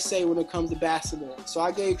the USA when it comes to basketball. So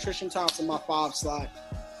I gave Tristan Thompson my 5 slot,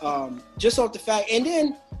 just off the fact. And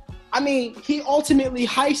then, he ultimately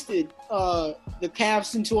heisted the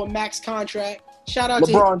Cavs into a max contract. Shout out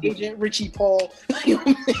to his agent, Richie Paul. You know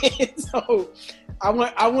what I'm saying? So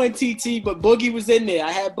I went TT, but Boogie was in there.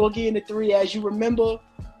 I had Boogie in the 3. As you remember,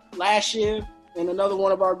 last year in another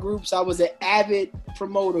one of our groups, I was an avid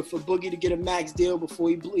promoter for Boogie to get a max deal before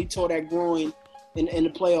he tore that groin in the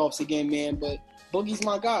playoffs again, man. But Boogie's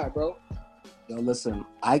my guy, bro. Yo, listen,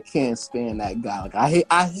 I can't stand that guy. Like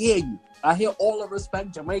I hear you. I hear all the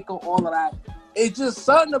respect, Jamaica, all of that. It's just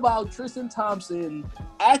something about Tristan Thompson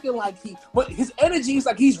acting like but his energy is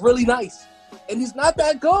like he's really nice. And he's not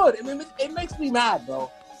that good. It makes me mad,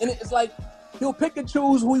 bro. And it's like he'll pick and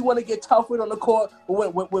choose who he want to get tough with on the court.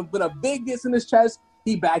 But when a big gets in his chest,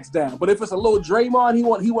 he backs down. But if it's a little Draymond,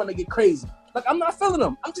 he want to get crazy. Like, I'm not feeling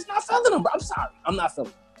him. I'm just not feeling him, bro. I'm sorry. I'm not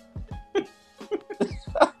feeling him.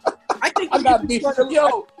 I got beef.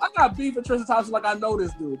 Yo, I got beef with Tristan Thompson like I know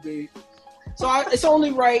this dude, B. So it's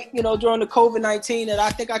only right, during the COVID-19 that I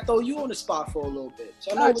think I throw you on the spot for a little bit.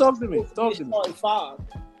 So talk to me. 5.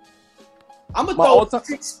 I'm gonna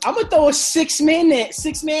throw a 6 man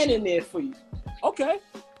in there for you. Okay.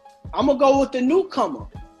 I'm gonna go with the newcomer.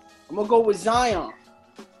 I'm gonna go with Zion.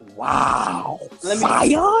 Wow.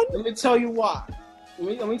 Zion? Let me tell you why.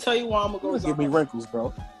 Let me tell you why I'm gonna go with Zion. Give me wrinkles,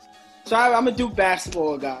 bro. So I'm a Duke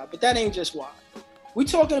basketball guy, but that ain't just why. We're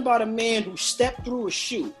talking about a man who stepped through a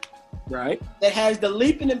shoe. Right. That has the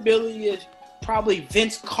leaping ability probably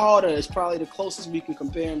Vince Carter is probably the closest we can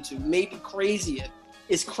compare him to. Maybe crazier.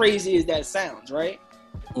 As crazy as that sounds, right?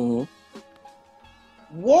 Mm-hmm.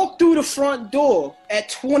 Walk through the front door at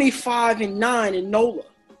 25-9 in NOLA.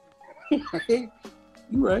 Right?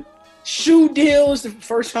 You right. Shoe deals, the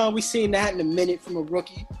first time we seen that in a minute from a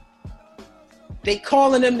rookie. They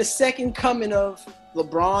calling him the second coming of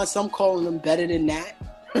LeBron. Some calling him better than that.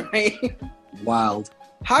 Right? Wild.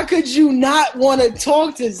 How could you not want to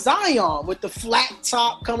talk to Zion with the flat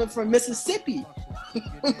top coming from Mississippi?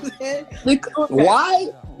 Why?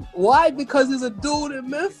 Why? Because there's a dude in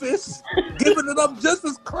Memphis giving it up just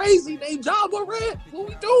as crazy named Ja Morant. What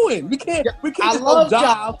we doing? We can't. I love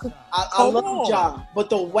Ja. I Come love on. Ja, but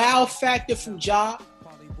the wow factor from Ja.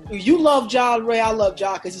 You love Ja, Ray. I love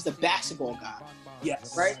Ja because he's a basketball guy.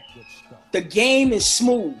 Yes. Right. The game is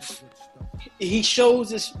smooth. He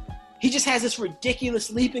shows this. He just has this ridiculous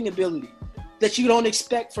leaping ability that you don't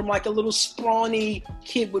expect from like a little scrawny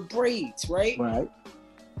kid with braids, right? Right.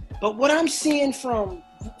 But what I'm seeing from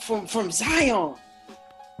Zion,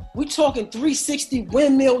 we talking 360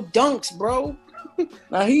 windmill dunks, bro.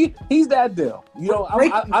 Now he's that deal. You know,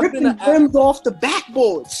 I've been rims off the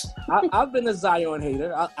backboards. I've been a Zion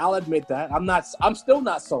hater. I'll admit that. I'm still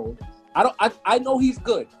not sold. I know he's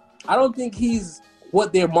good. I don't think he's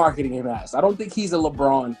what they're marketing him as. I don't think he's a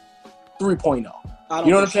LeBron 3.0. You know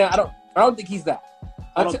what I'm saying? I don't think he's that.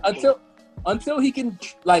 Until he can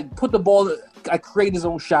like put the ball, like create his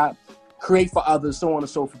own shot, create for others, so on and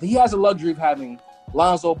so forth. He has the luxury of having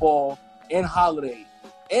Lonzo Ball and Holiday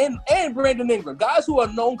and Brandon Ingram, guys who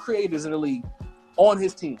are known creators in the league, on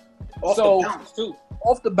his team. Off the bounce too.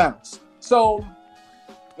 Off the bounce. So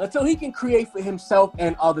until he can create for himself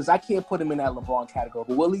and others, I can't put him in that LeBron category.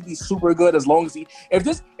 But will he be super good as long as put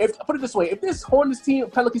it this way, if this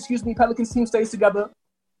Pelicans team stays together,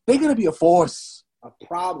 they're gonna be a force. A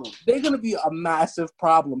problem. They're gonna be a massive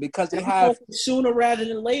problem because they have sooner rather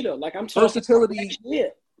than later. Like I'm talking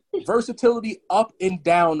versatility up and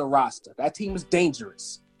down the roster. That team is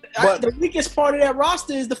dangerous. But the weakest part of that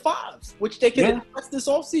roster is the fives, which they can address this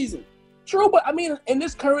offseason. True, but I mean, in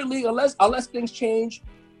this current league, unless things change,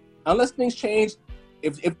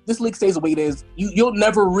 if this league stays the way it is, you'll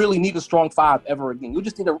never really need a strong five ever again. You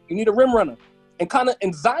just need a rim runner,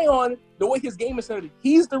 and Zion, the way his game is set,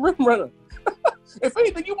 he's the rim runner. If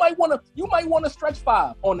anything, you might want to stretch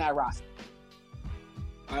five on that roster.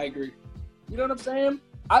 I agree. You know what I'm saying?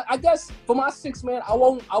 I guess for my sixth man, I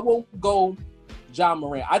won't go Ja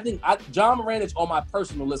Morant. I think Ja Morant is on my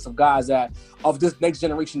personal list of guys of this next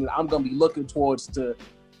generation that I'm gonna be looking towards to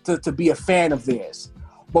be a fan of theirs.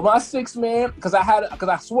 But my sixth man, because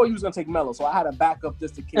I swore you was gonna take Melo, so I had to back up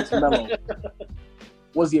just in case Melo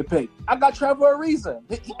was your pick. I got Trevor Ariza.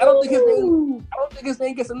 I don't think his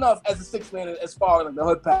name gets enough as a sixth man as far as the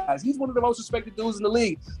hood pass. He's one of the most respected dudes in the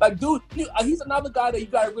league. Like, dude, he's another guy that you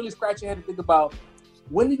gotta really scratch your head and think about.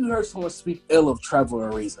 When did you hear someone speak ill of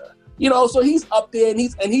Trevor Ariza? You know, so he's up there, and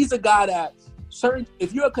he's a guy that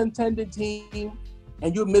if you're a contending team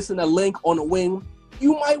and you're missing a link on the wing,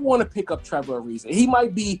 you might want to pick up Trevor Ariza. He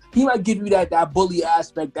might give you that bully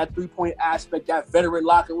aspect, that 3-point aspect, that veteran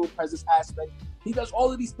locker room presence aspect. He does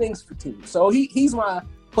all of these things for teams. So he's my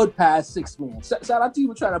hood pass sixth man. Shout out to you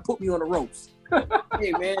for trying to put me on the ropes.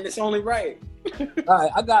 Hey man, it's only right. All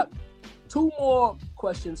right, I got two more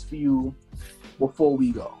questions for you before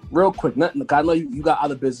we go. Real quick. I know you got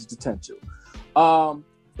other business to tend to.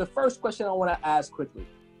 The first question I want to ask quickly.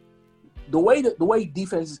 The way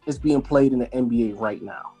defense is being played in the NBA right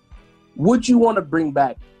now, would you want to bring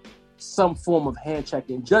back some form of hand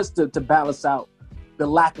checking just to balance out the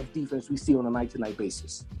lack of defense we see on a night-to-night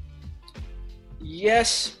basis?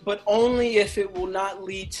 Yes, but only if it will not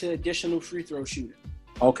lead to additional free throw shooting.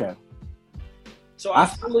 Okay. So I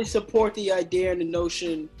fully support the idea and the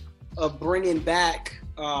notion of bringing back,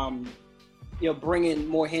 bringing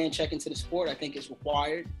more hand checking to the sport. I think it's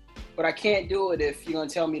required, but I can't do it if you're gonna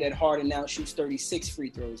tell me that Harden now shoots 36 free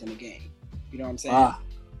throws in a game. You know what I'm saying?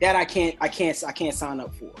 That I can't sign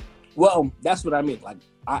up for. Well, that's what I mean. Like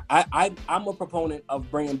I'm a proponent of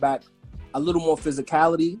bringing back a little more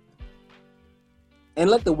physicality and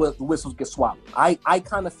let the whistles get swallowed. I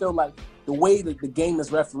kind of feel like the way that the game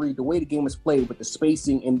is refereed, the way the game is played with the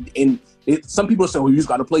spacing, and some people say, well, you just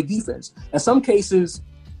got to play defense. In some cases,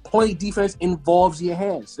 playing defense involves your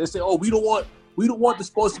hands. They say, oh, we don't want the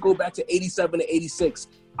Spurs to go back to 87 to 86.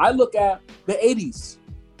 I look at the 80s.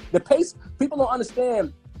 The pace, people don't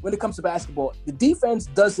understand when it comes to basketball, the defense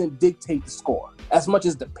doesn't dictate the score as much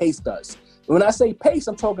as the pace does. And when I say pace,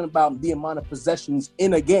 I'm talking about the amount of possessions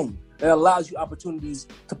in a game that allows you opportunities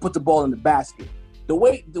to put the ball in the basket. The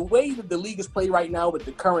way that the league is played right now with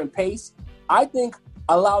the current pace, I think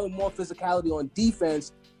allowing more physicality on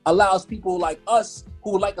defense allows people like us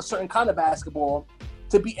who like a certain kind of basketball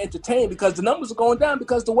to be entertained, because the numbers are going down,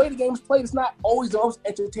 because the way the game's played is not always the most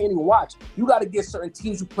entertaining to watch. You got to get certain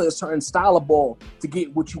teams who play a certain style of ball to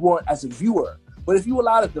get what you want as a viewer. But if you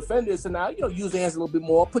allow the defenders to now, use their hands a little bit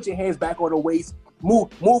more, put your hands back on the waist,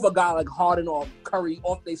 move a guy like Harden or Curry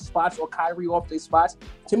off their spots or Kyrie off their spots,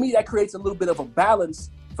 to me that creates a little bit of a balance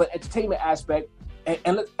for the entertainment aspect,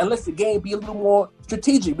 and lets the game be a little more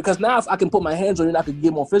strategic. Because now if I can put my hands on you and I can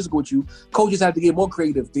get more physical with you, coaches have to get more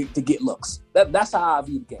creative to get looks. That's how I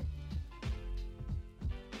view the game.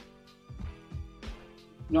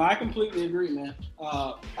 No, I completely agree, man.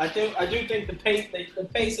 I do think the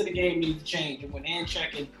pace of the game needs to change, and when hand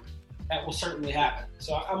checking, that will certainly happen.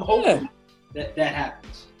 So I'm hoping that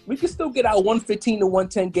happens. We can still get out 115 to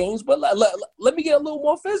 110 games, but let me get a little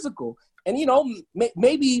more physical. And,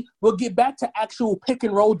 maybe we'll get back to actual pick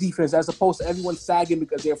and roll defense as opposed to everyone sagging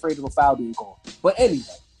because they're afraid of a foul being called. But anyway,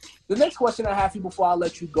 the next question I have for you before I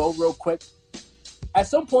let you go real quick. At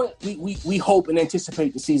some point, we hope and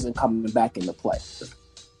anticipate the season coming back into play.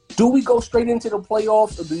 Do we go straight into the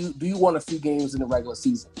playoffs, or do you want a few games in the regular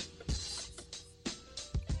season?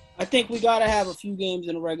 I think we got to have a few games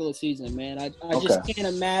in the regular season, man. I just can't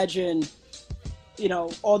imagine,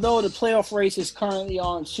 although the playoff race is currently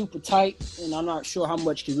on super tight, and I'm not sure how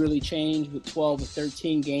much could really change with 12 or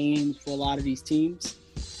 13 games for a lot of these teams.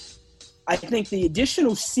 I think the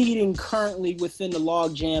additional seeding currently within the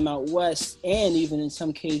logjam out west, and even in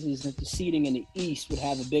some cases the seeding in the east, would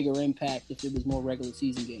have a bigger impact if there was more regular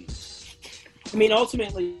season games. I mean,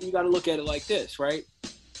 ultimately, you got to look at it like this, right?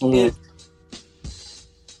 Mm-hmm.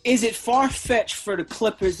 Is it far-fetched for the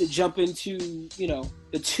Clippers to jump into,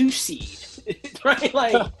 the 2 seed, right?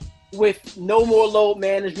 Like, with no more load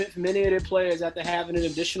management from any of their players after having an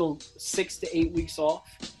additional 6 to 8 weeks off?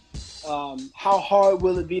 How hard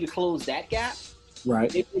will it be to close that gap?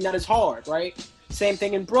 Right. Maybe not as hard, right? Same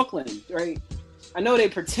thing in Brooklyn, right? I know they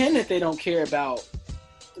pretend that they don't care about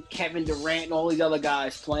Kevin Durant and all these other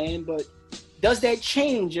guys playing, but does that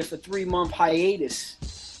change if a 3-month hiatus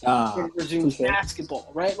resumes basketball,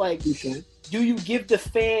 right? Like, do you give the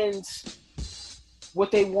fans what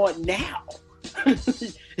they want now? You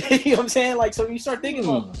know what I'm saying? Like, so you start thinking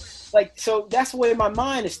about so that's the way my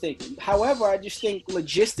mind is thinking. However, I just think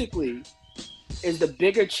logistically is the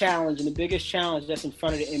bigger challenge, and the biggest challenge that's in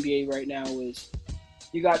front of the NBA right now is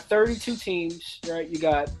you got 32 teams, right? You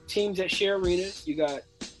got teams that share arenas. You got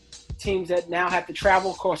teams that now have to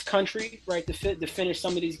travel across country, right, to finish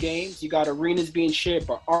some of these games. You got arenas being shared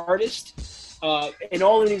by artists, and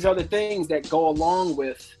all of these other things that go along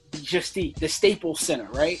with just the Staples Center,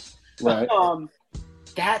 right? Right.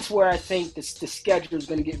 That's where I think the schedule is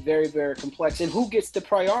going to get very, very complex. And who gets the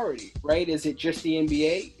priority, right? Is it just the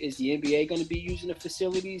NBA? Is the NBA going to be using the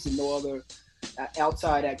facilities and no other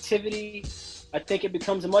outside activity? I think it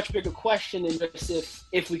becomes a much bigger question than just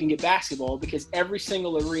if we can get basketball, because every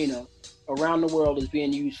single arena around the world is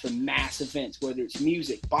being used for mass events, whether it's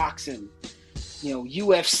music, boxing,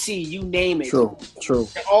 UFC, you name it. True.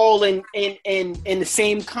 They're all in the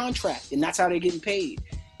same contract, and that's how they're getting paid.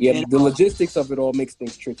 Yeah, and the logistics of it all makes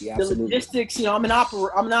things tricky. Absolutely. The logistics, I'm an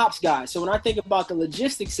ops guy. So when I think about the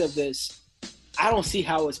logistics of this, I don't see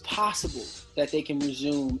how it's possible that they can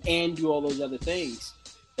resume and do all those other things,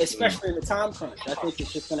 especially in the time crunch. I think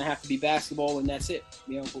it's just going to have to be basketball, and that's it.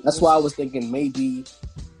 That's why I was thinking maybe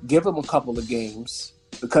give them a couple of games,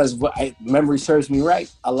 because memory serves me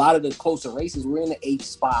right. A lot of the closer races were in the 8th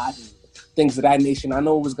spot and things of that nation. I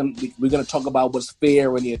know we're going to talk about what's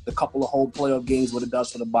fair when the couple of whole playoff games, what it does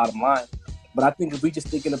for the bottom line. But I think if we're just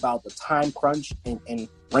thinking about the time crunch and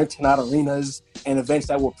renting out arenas and events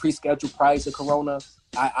that were pre-scheduled prior to Corona,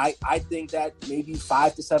 I think that maybe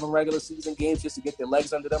 5 to 7 regular season games just to get their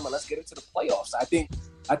legs under them, and let's get into the playoffs. I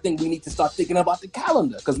think we need to start thinking about the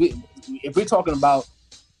calendar, because if we're talking about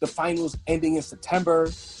the finals ending in September,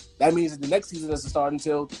 that means that the next season doesn't start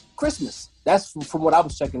until Christmas. That's from what I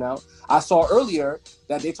was checking out. I saw earlier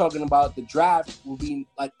that they're talking about the draft will be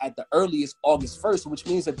like at the earliest August 1st, which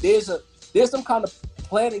means that there's some kind of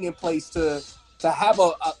planning in place to have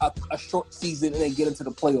a short season and then get into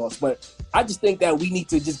the playoffs. But I just think that we need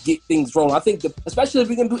to just get things rolling. I think especially if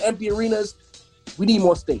we're going to do empty arenas, we need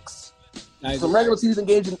more stakes. Some regular season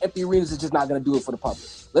games in empty arenas is just not going to do it for the public.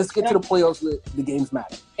 Let's get to the playoffs where the games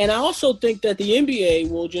matter. And I also think that the NBA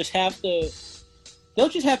will just have to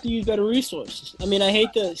use better resources. I mean, I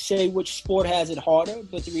hate to say which sport has it harder,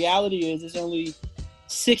 but the reality is there's only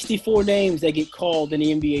 64 names that get called in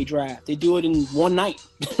the NBA draft. They do it in one night,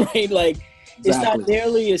 right? Like, It's not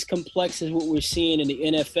nearly as complex as what we're seeing in the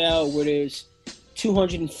NFL, where there's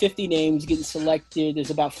 250 names getting selected.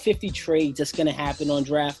 There's about 50 trades that's going to happen on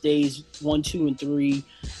draft days 1, 2, and 3.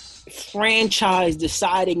 Franchise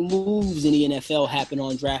deciding moves in the NFL happen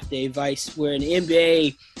on draft day, vice where in the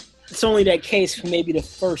NBA, it's only that case for maybe the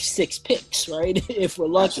first 6 picks, right? If we're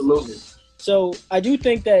lucky. Absolutely. So I do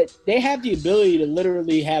think that they have the ability to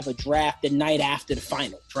literally have a draft the night after the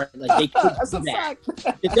finals, right? Like they could That's do a that.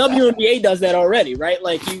 fact. The WNBA does that already, right?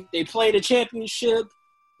 Like they play the championship,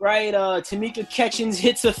 right? Tamika Catchings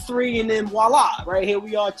hits a 3, and then voila, right? Here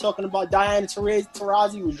we are talking about Diana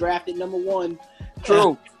Taurasi was drafted number 1.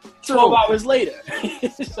 True. 12 hours later.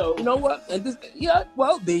 So You know what? And this,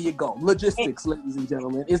 well, there you go. Logistics, ladies and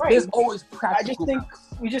gentlemen. Right. There's always I practical. just think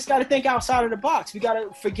we just got to think outside of the box. We got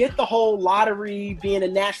to forget the whole lottery being a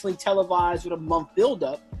nationally televised with a month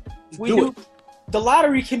buildup. The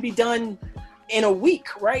lottery can be done in a week,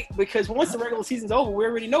 right? Because once the regular season's over, we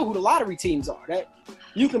already know who the lottery teams are. That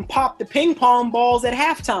you can pop the ping pong balls at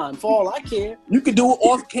halftime for all I care. You could do it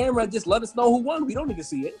off camera and just let us know who won. We don't need to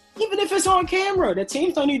see it. Even if it's on camera, the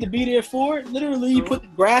teams don't need to be there for it. Literally, you put the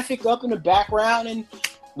graphic up in the background and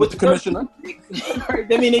With the commissioner.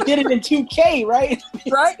 I mean, they did it in 2K, right?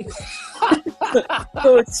 Right?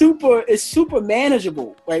 So it's super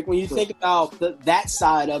manageable, like when you think about that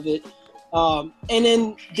side of it. And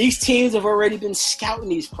then these teams have already been scouting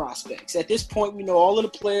these prospects. At this point, we know all of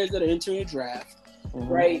the players that are entering the draft,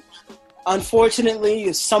 right?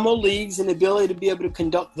 Unfortunately, summer leagues and the ability to be able to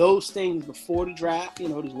conduct those things before the draft, these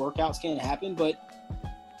workouts can't happen. But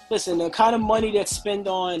listen, the kind of money that's spent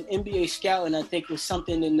on NBA scouting, I think, was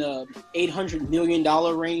something in the $800 million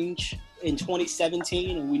range in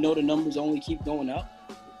 2017, and we know the numbers only keep going up.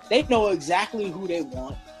 They know exactly who they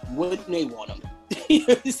want, when they want them.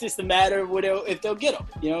 It's just a matter of if they'll get them.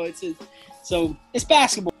 So it's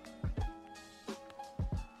basketball.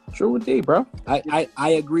 True indeed, bro. I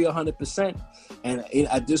agree 100%. And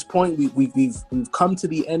at this point, we've come to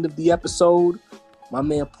the end of the episode. My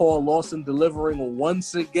man Paul Lawson delivering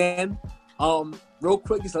once again. Real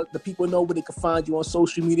quick, just let the people know where they can find you on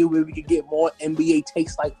social media, where we can get more NBA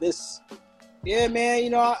takes like this. Yeah,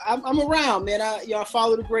 man. I'm around, man. I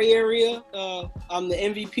follow the Gray Area. I'm the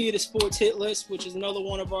MVP of the Sports Hit List, which is another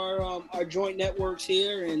one of our joint networks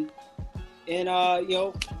here. And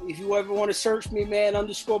if you ever want to search me, man,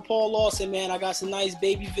 _ Paul Lawson, man, I got some nice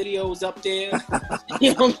baby videos up there.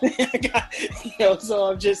 You know what I'm saying?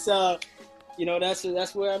 So I'm just,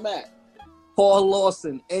 that's where I'm at. Paul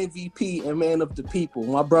Lawson, MVP and man of the people.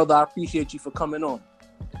 My brother, I appreciate you for coming on.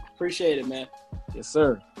 Appreciate it, man. Yes,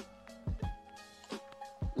 sir.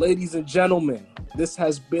 Ladies and gentlemen, this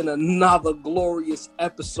has been another glorious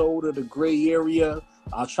episode of The Gray Area.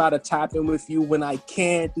 I'll try to tap in with you when I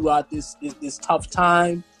can throughout this tough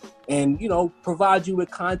time and, provide you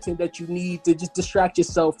with content that you need to just distract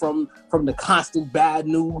yourself from the constant bad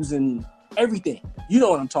news and everything. You know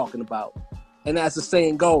what I'm talking about. And as the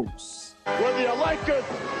saying goes, Whether you like it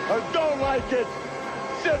or don't like it,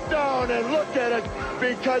 sit down and look at it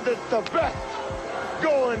because it's the best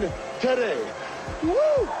going today.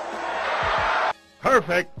 Woo!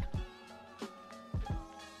 Perfect.